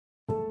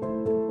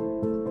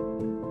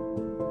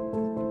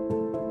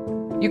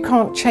You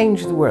can't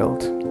change the world,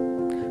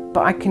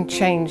 but I can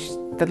change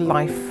the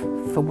life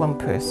for one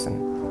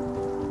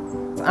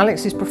person.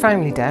 Alex is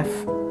profoundly deaf,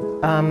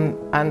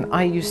 and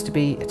I used to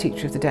be a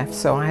teacher of the deaf,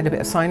 so I had a bit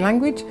of sign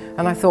language,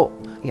 and I thought,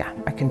 yeah,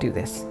 I can do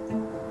this.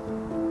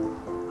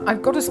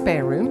 I've got a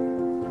spare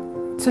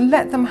room to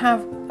let them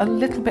have a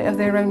little bit of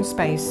their own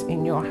space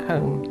in your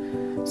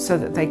home so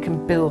that they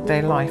can build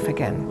their life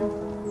again.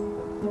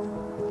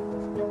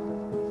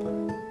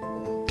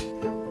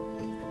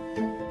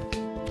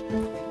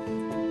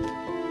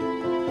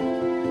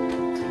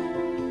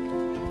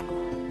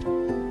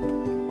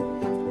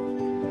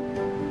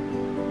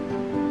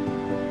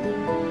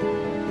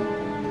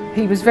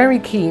 He was very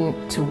keen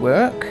to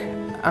work,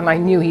 and I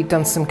knew he'd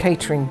done some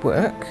catering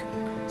work.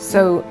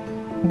 So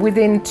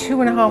within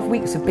 2.5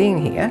 weeks of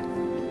being here,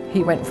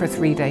 he went for a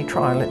 3-day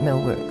trial at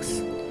Millworks,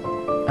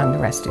 and the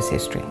rest is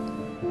history.